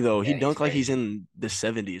corny though. He Yeah, dunked he's like he's crazy. in the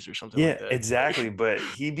 70s or something yeah, like that. exactly. But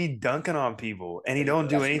he be dunking on people, and he He don't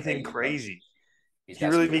do got some anything crazy crazy. He's He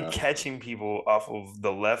got really some be good- catching people off of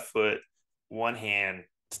the left foot, one hand,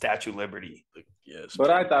 Statue of Liberty. Yes,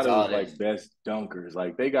 But I thought That's it all was it like is. best dunkers.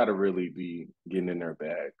 Like they got to really be getting in their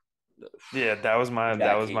bag. Yeah, that was my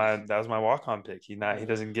Keys. walk-on pick. He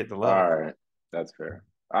doesn't get the All love. right, that's fair.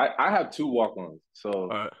 I have two walk-ons. So all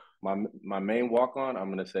right. my main walk-on I'm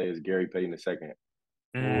gonna say is Gary Payton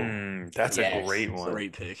II. That's a Yes. great one.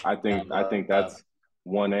 Great pick. I think Love. that's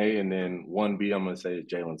 1A, and then 1B I'm gonna say is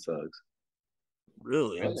Jalen Suggs.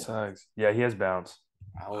 Really? Really? Suggs. Yeah, he has bounce.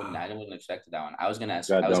 I wouldn't have expected that one. I was gonna.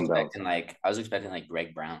 Got I was dumb bounce. expecting like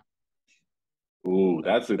Greg Brown. Ooh,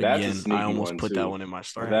 that's a Again, sneaky I almost one put too. that one in my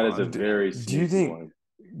starting That is a five. very Do you sneaky think- one.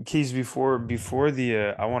 Keys, before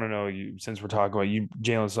the I want to know you since we're talking about you,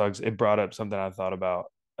 Jalen Suggs. It brought up something I thought about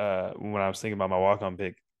when I was thinking about my walk-on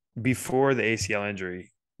pick before the ACL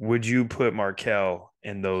injury. Would you put Markel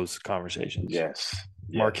in those conversations? Yes.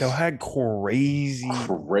 Markel Yes. had crazy.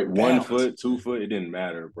 Great 1 bounce. foot, 2 foot. It didn't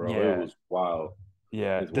matter, bro. Yeah. It was wild.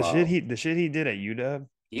 Yeah, It's the wild. shit he did at UW.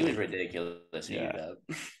 He was ridiculous. Yeah.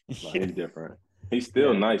 Yeah. He's different. He's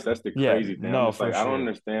still Yeah. nice. That's the Yeah, crazy thing. no, I'm just like, for I don't sure.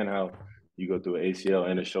 understand how you go through an ACL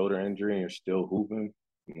and a shoulder injury and you're still hooping.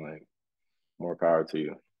 I'm like, more power to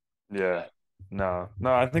you. Yeah. No,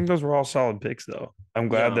 I think those were all solid picks though. I'm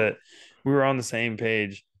glad Yeah. that we were on the same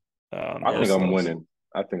page I think I'm winning.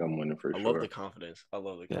 I think I'm winning for sure. I love the confidence.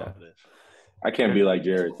 I can't be like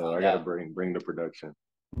Jared though. I gotta bring the production.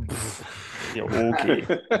 Yeah, okay.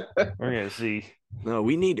 We're gonna see. No,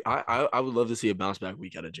 we need. I would love to see a bounce back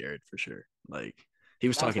week out of Jared for sure. Like he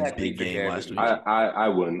was talking big game last week. I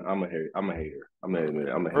wouldn't. I'm a hater. I'm gonna admit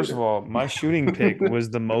it. I'm a hater. First of all, my shooting pick was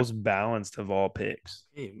the most balanced of all picks.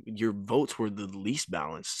 Hey, your votes were the least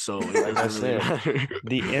balanced, so like I said,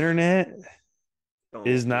 the internet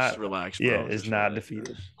is not relaxed. Bro. Yeah, is not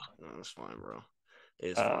defeated. No, it's fine, bro.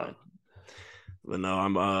 It's fine. But no,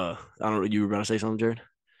 I don't know. You were about to say something, Jared?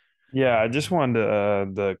 Yeah, I just wanted to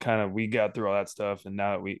the kind of we got through all that stuff, and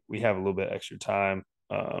now that we have a little bit extra time,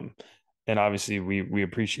 and obviously we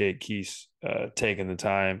appreciate Keith's taking the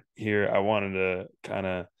time here. I wanted to kind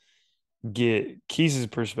of get Keith's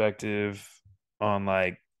perspective on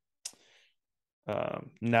like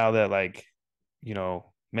now that like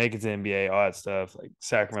make it to NBA, all that stuff, like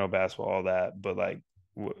Sacramento basketball, all that. But like,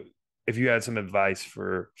 if you had some advice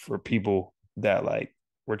for people that like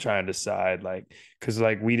we're trying to decide, like, because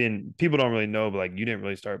like people don't really know, but like you didn't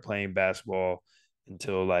really start playing basketball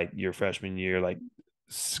until like your freshman year, like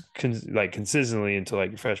consistently until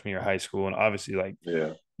like your freshman year of high school, and obviously like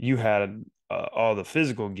you had all the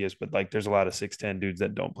physical gifts, but like there's a lot of 6'10" dudes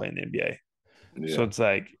that don't play in the NBA. Yeah. So it's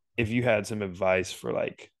like if you had some advice for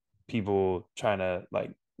like people trying to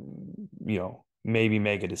like maybe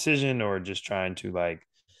make a decision or just trying to like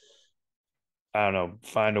I don't know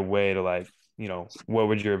find a way to like what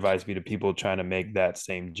would your advice be to people trying to make that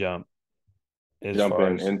same jump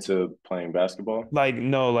into playing basketball? Like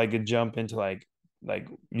no, like a jump into like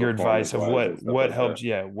your advice of what helps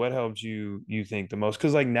what helps you think the most,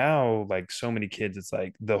 because like now like so many kids, it's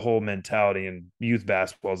like the whole mentality in youth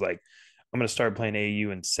basketball is like I'm going to start playing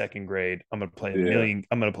AAU in second grade. I'm going to play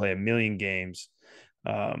a million games.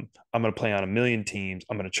 I'm going to play on a million teams.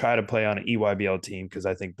 I'm going to try to play on an EYBL team because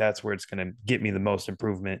I think that's where it's going to get me the most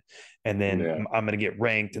improvement. And then I'm going to get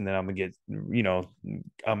ranked, and then I'm going to get,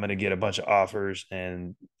 I'm going to get a bunch of offers,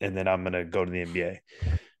 and then I'm going to go to the NBA.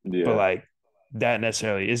 Yeah. But like that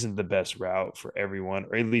necessarily isn't the best route for everyone,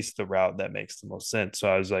 or at least the route that makes the most sense. So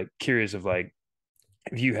I was like curious of like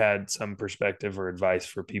if you had some perspective or advice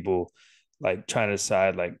for people like trying to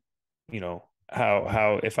decide like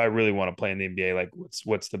how if I really want to play in the NBA, like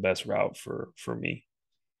what's the best route for me?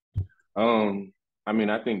 I mean,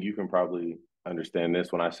 I think you can probably understand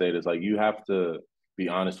this when I say this. Like, you have to be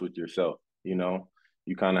honest with yourself. You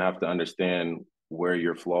kind of have to understand where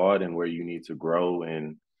you're flawed and where you need to grow,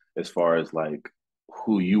 and as far as like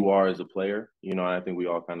who you are as a player. And I think we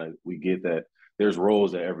all we get that there's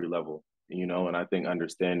roles at every level. And I think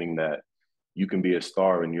understanding that you can be a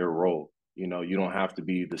star in your role. You don't have to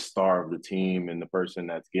be the star of the team and the person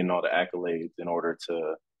that's getting all the accolades in order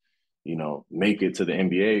to, make it to the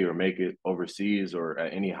NBA or make it overseas or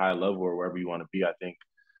at any high level or wherever you want to be. I think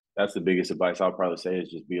that's the biggest advice I'll probably say is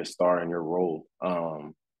just be a star in your role.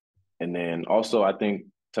 And then also I think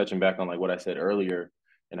touching back on like what I said earlier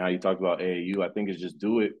and how you talked about AAU, I think is just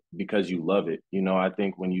do it because you love it. I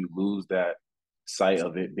think when you lose that sight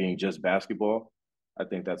of it being just basketball, I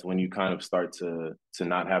think that's when you kind of start to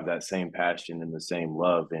not have that same passion and the same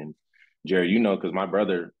love. And Jerry, because my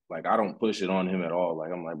brother, like, I don't push it on him at all.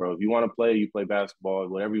 Like, I'm like, bro, if you want to play, you play basketball,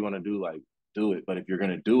 whatever you want to do, like, do it. But if you're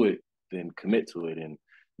going to do it, then commit to it and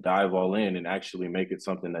dive all in and actually make it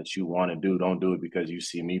something that you want to do. Don't do it because you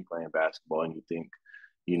see me playing basketball and you think,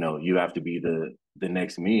 you have to be the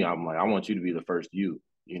next me. I'm like, I want you to be the first you,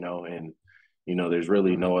 and, there's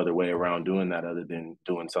really no other way around doing that other than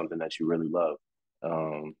doing something that you really love.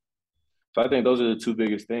 So I think those are the two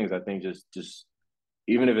biggest things. I think just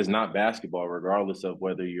even if it's not basketball, regardless of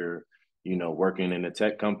whether you're, working in a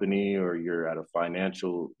tech company or you're at a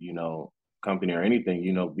financial, company or anything,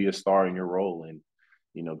 be a star in your role. And,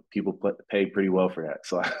 people pay pretty well for that.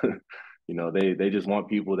 So, they just want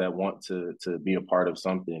people that want to be a part of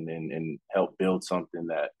something and help build something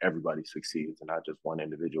that everybody succeeds and not just one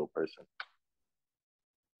individual person.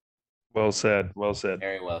 Well said. Well said.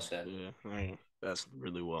 Very well said. Yeah, that's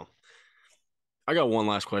really well. I got one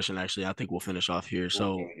last question, actually. I think we'll finish off here.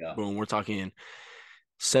 So, boom, we're talking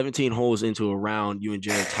 17 holes into a round. You and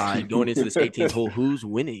Jared tied. Going into this 18th hole, who's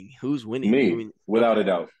winning? Who's winning? Me, without a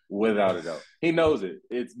doubt. Without a doubt. He knows it.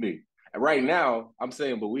 It's me. Right now, I'm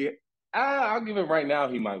saying, but I'll give him right now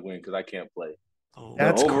he might win because I can't play. Oh,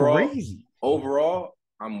 that's crazy. Overall,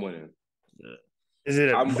 I'm winning. Yeah. Is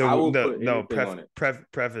it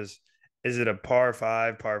preface? Is it a par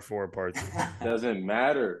 5, par 4, par 3? Doesn't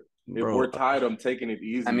matter. If we're tied, I'm taking it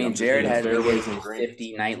easy. I mean, I'm Jared has been fairways getting and greens.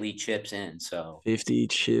 50 nightly chips in, so 50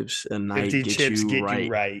 chips a night 50 get chips you get right. you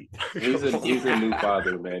right. He's a new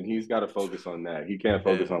father, man. He's got to focus on that. He can't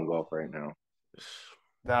focus on golf right now.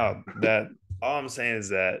 No, that all I'm saying is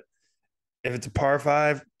that if it's a par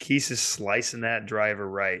 5, Keys is slicing that driver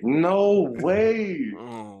right. No way.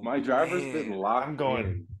 Oh, My driver's man. been locked I'm going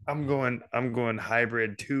in. I'm going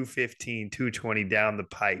hybrid 215, 220 down the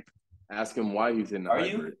pipe. Ask him why he's in the Are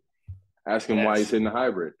hybrid. you? Ask him why he's in the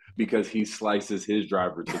hybrid. Because he slices his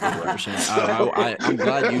driver to the right. I'm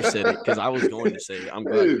glad you said it because I was going to say it. I'm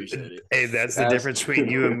glad you said it. Hey, that's the difference between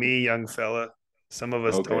you and me, young fella. Some of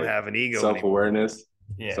us don't have an ego. Self-awareness.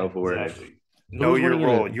 Yeah, Self-awareness. exactly. Know your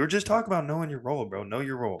role. You were just talking about knowing your role, bro. Know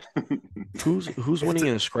your role. Who's winning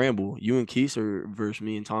in a scramble? You and Keith or versus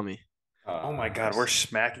me and Tommy? Oh my God, we're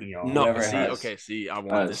smacking y'all. No, Whoever see, I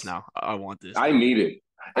want this now. I want this. I need it.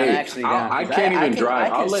 I'm Hey, actually down. I can't even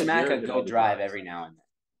drive. I I'll can let smack Jared a hit all good the drive drives. every now and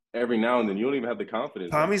then. Every now and then, you don't even have the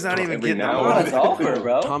confidence. Tommy's not even getting now. I'm not a golfer,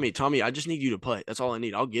 bro. Tommy, I just need you to play. That's all I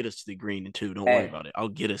need. I'll get us to the green in 2. Don't worry about it. I'll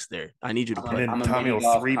get us there. I need you to play. And I'm a Tommy mini will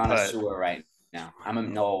golf 3-putt. connoisseur right now. I'm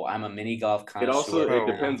a mini golf connoisseur.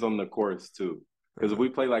 It depends on the course too. Because if we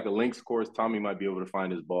play like a links course, Tommy might be able to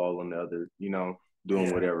find his ball on the other,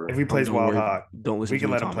 doing whatever. If he plays Wild Hawk, don't listen. We can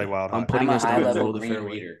to let him Tommy. play Wild Hawk. I'm putting us in the middle of the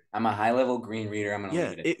fairway. Reader. I'm a high level green reader. I'm gonna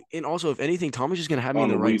leave it. And also, if anything, Tommy's just gonna have me in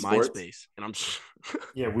the right mind space, and I'm.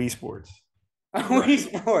 Yeah, Wii Sports. Wii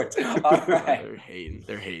Sports. All right.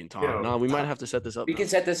 They're hating Tom. No, we might have to set this up. We can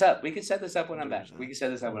set this up. We can set this up when I'm back.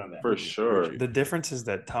 For sure. The difference is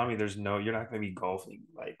that Tommy, you're not going to be golfing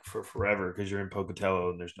like for forever because you're in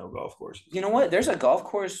Pocatello and there's no golf course. You know what? There's a golf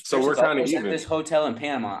course. So we're kind of even. At this hotel in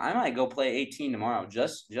Panama. I might go play 18 tomorrow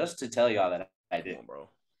just to tell y'all that I did, bro.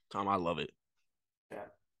 Tom, I love it. Yeah.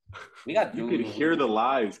 We got. You could hear the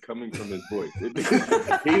lies coming from his voice.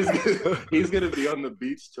 He's gonna be on the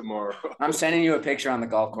beach tomorrow. I'm sending you a picture on the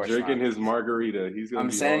golf course. Drinking his margarita.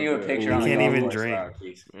 I'm sending you a picture. He can't even drink.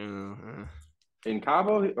 In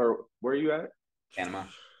Cabo or where are you at? Panama.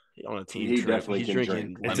 On a team he trip. Definitely He's can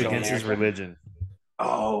drinking. Drink. It's against his religion.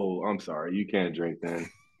 Oh, I'm sorry. You can't drink then.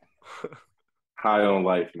 High on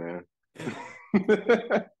life, man.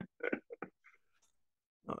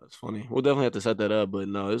 Oh, that's funny. We'll definitely have to set that up. But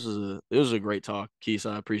no, this was a great talk, Keith.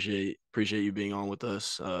 I appreciate you being on with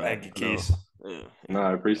us. Thank you, Keith. No,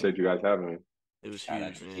 I appreciate you guys having me. It was Shout huge,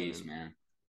 out to man. Keith, man.